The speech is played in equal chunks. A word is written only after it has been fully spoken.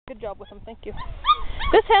Good job with him, thank you.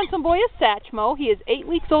 This handsome boy is Satchmo. He is 8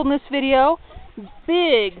 weeks old in this video.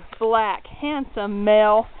 Big, black, handsome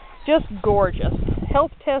male. Just gorgeous.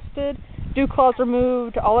 Health tested, dew claws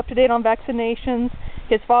removed, all up to date on vaccinations.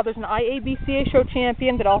 His father's an IABCA show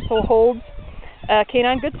champion that also holds a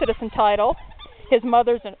Canine Good Citizen title. His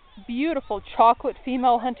mother's a beautiful chocolate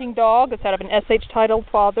female hunting dog that's out of an SH titled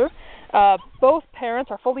father. Both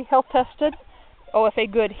parents are fully health tested.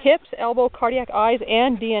 OFA good hips, elbow, cardiac, eyes,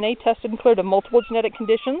 and DNA tested and cleared of multiple genetic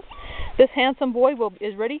conditions. This handsome boy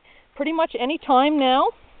is ready pretty much any time now.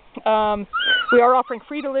 We are offering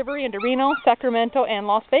free delivery into Reno, Sacramento, and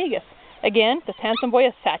Las Vegas. Again, this handsome boy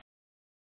is Satchmo.